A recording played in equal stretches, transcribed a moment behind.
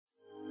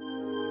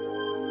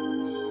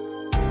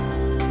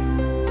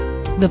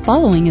The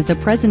following is a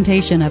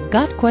presentation of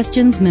Got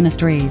Questions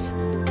Ministries.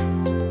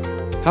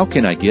 How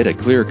can I get a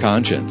clear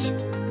conscience?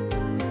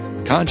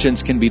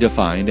 Conscience can be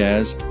defined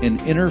as an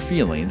inner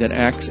feeling that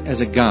acts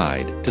as a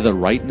guide to the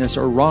rightness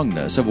or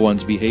wrongness of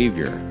one's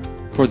behavior.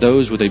 For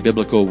those with a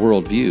biblical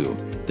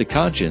worldview, the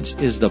conscience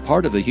is the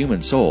part of the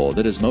human soul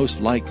that is most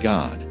like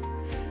God.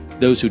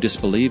 Those who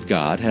disbelieve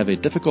God have a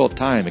difficult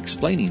time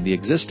explaining the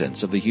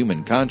existence of the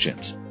human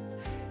conscience.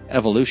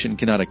 Evolution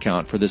cannot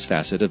account for this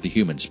facet of the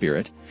human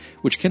spirit,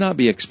 which cannot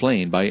be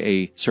explained by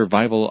a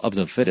survival of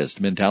the fittest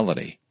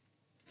mentality.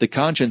 The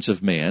conscience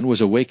of man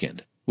was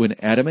awakened when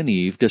Adam and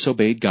Eve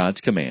disobeyed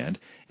God's command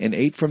and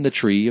ate from the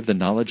tree of the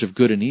knowledge of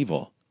good and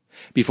evil.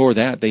 Before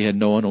that they had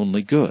known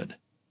only good.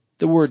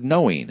 The word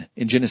knowing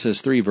in Genesis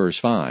 3 verse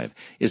 5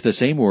 is the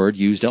same word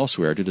used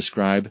elsewhere to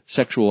describe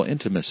sexual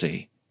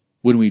intimacy.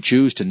 When we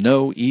choose to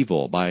know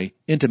evil by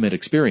intimate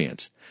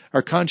experience,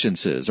 our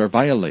consciences are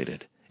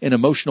violated and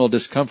emotional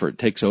discomfort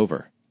takes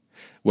over.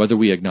 Whether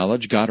we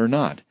acknowledge God or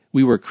not,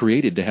 we were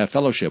created to have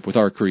fellowship with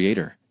our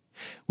Creator.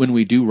 When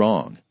we do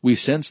wrong, we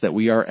sense that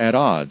we are at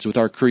odds with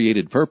our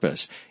created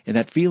purpose, and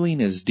that feeling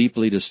is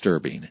deeply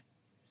disturbing.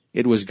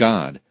 It was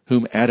God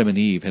whom Adam and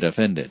Eve had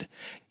offended,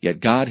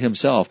 yet God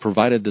Himself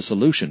provided the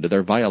solution to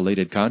their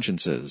violated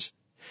consciences.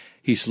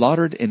 He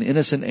slaughtered an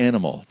innocent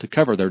animal to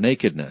cover their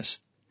nakedness.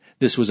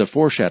 This was a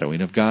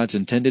foreshadowing of God's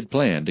intended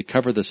plan to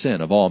cover the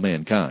sin of all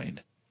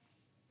mankind.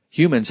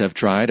 Humans have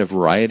tried a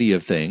variety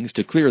of things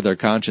to clear their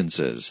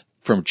consciences,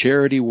 from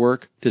charity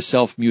work to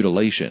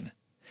self-mutilation.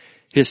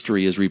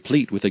 History is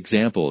replete with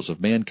examples of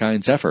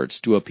mankind's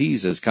efforts to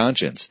appease his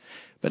conscience,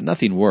 but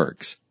nothing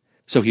works.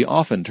 So he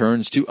often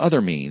turns to other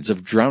means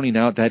of drowning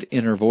out that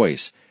inner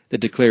voice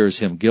that declares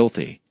him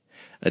guilty.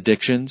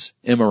 Addictions,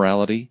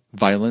 immorality,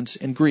 violence,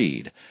 and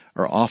greed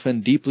are often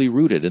deeply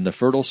rooted in the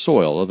fertile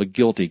soil of a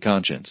guilty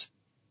conscience.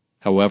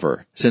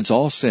 However, since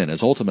all sin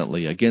is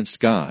ultimately against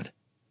God,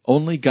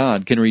 only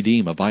God can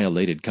redeem a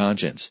violated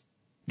conscience.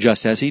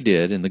 Just as He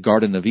did in the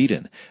Garden of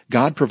Eden,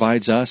 God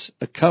provides us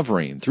a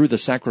covering through the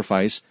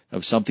sacrifice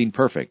of something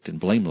perfect and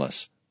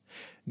blameless.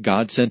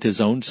 God sent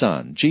His own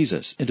Son,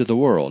 Jesus, into the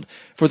world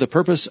for the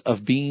purpose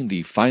of being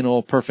the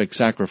final perfect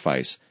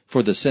sacrifice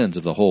for the sins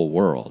of the whole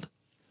world.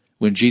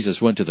 When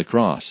Jesus went to the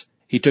cross,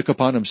 He took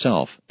upon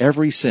Himself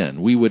every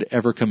sin we would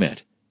ever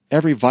commit.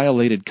 Every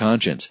violated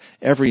conscience,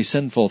 every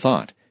sinful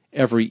thought,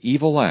 every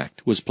evil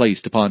act was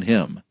placed upon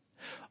Him.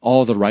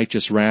 All the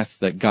righteous wrath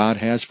that God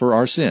has for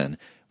our sin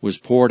was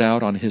poured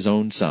out on His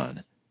own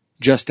Son.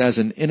 Just as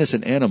an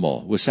innocent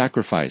animal was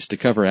sacrificed to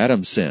cover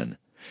Adam's sin,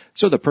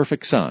 so the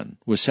perfect Son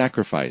was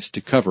sacrificed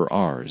to cover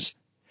ours.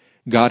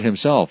 God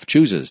Himself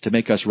chooses to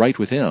make us right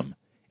with Him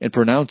and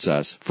pronounce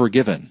us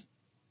forgiven.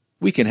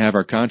 We can have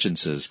our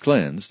consciences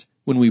cleansed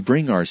when we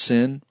bring our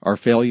sin, our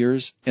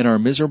failures, and our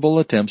miserable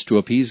attempts to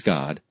appease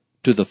God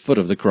to the foot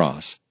of the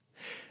cross.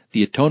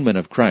 The atonement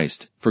of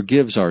Christ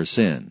forgives our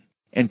sin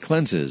and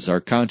cleanses our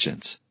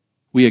conscience.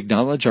 We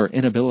acknowledge our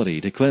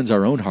inability to cleanse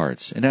our own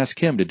hearts and ask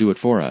Him to do it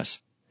for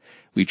us.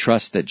 We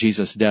trust that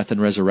Jesus' death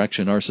and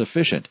resurrection are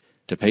sufficient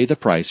to pay the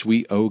price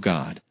we owe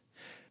God.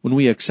 When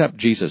we accept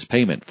Jesus'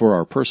 payment for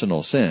our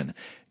personal sin,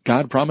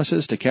 God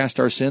promises to cast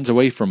our sins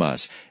away from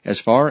us as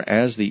far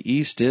as the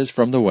east is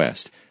from the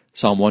west.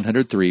 Psalm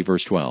 103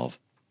 verse 12.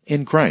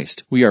 In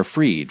Christ, we are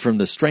freed from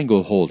the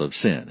stranglehold of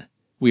sin.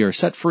 We are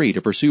set free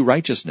to pursue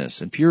righteousness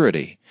and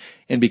purity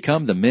and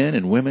become the men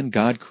and women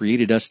God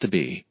created us to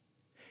be.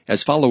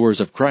 As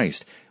followers of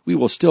Christ, we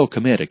will still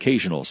commit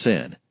occasional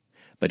sin.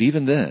 But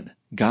even then,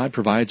 God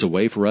provides a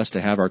way for us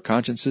to have our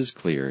consciences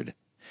cleared.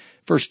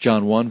 1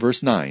 John 1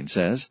 verse 9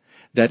 says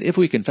that if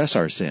we confess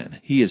our sin,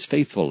 He is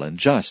faithful and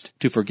just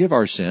to forgive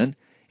our sin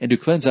and to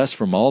cleanse us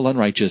from all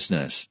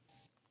unrighteousness.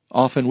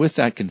 Often with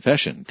that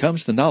confession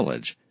comes the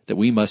knowledge that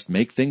we must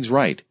make things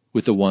right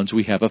with the ones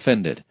we have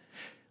offended.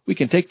 We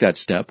can take that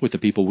step with the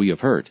people we have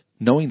hurt,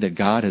 knowing that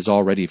God has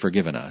already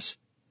forgiven us.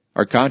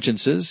 Our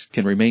consciences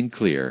can remain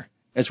clear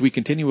as we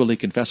continually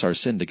confess our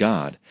sin to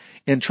God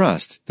and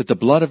trust that the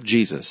blood of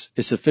Jesus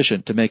is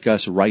sufficient to make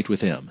us right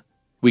with Him.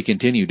 We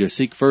continue to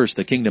seek first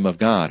the kingdom of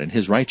God and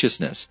His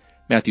righteousness,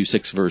 Matthew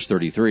 6 verse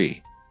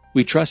 33.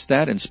 We trust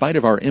that in spite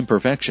of our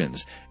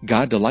imperfections,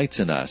 God delights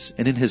in us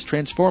and in His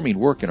transforming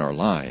work in our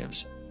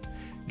lives.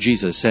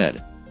 Jesus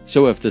said,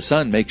 "So if the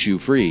Son makes you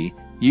free,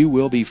 you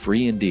will be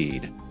free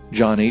indeed."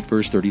 John 8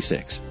 verse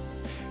 36.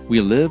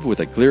 We live with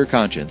a clear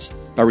conscience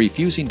by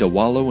refusing to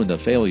wallow in the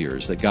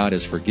failures that God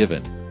has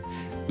forgiven.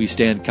 We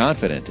stand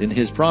confident in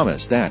His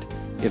promise that,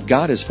 if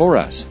God is for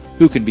us,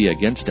 who can be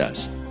against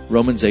us?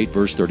 Romans 8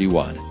 verse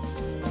 31.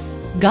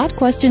 Got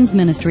Questions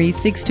Ministry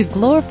seeks to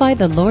glorify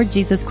the Lord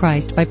Jesus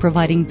Christ by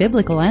providing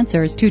biblical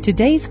answers to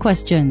today's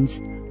questions.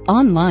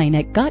 Online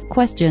at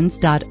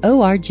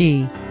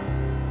GotQuestions.org.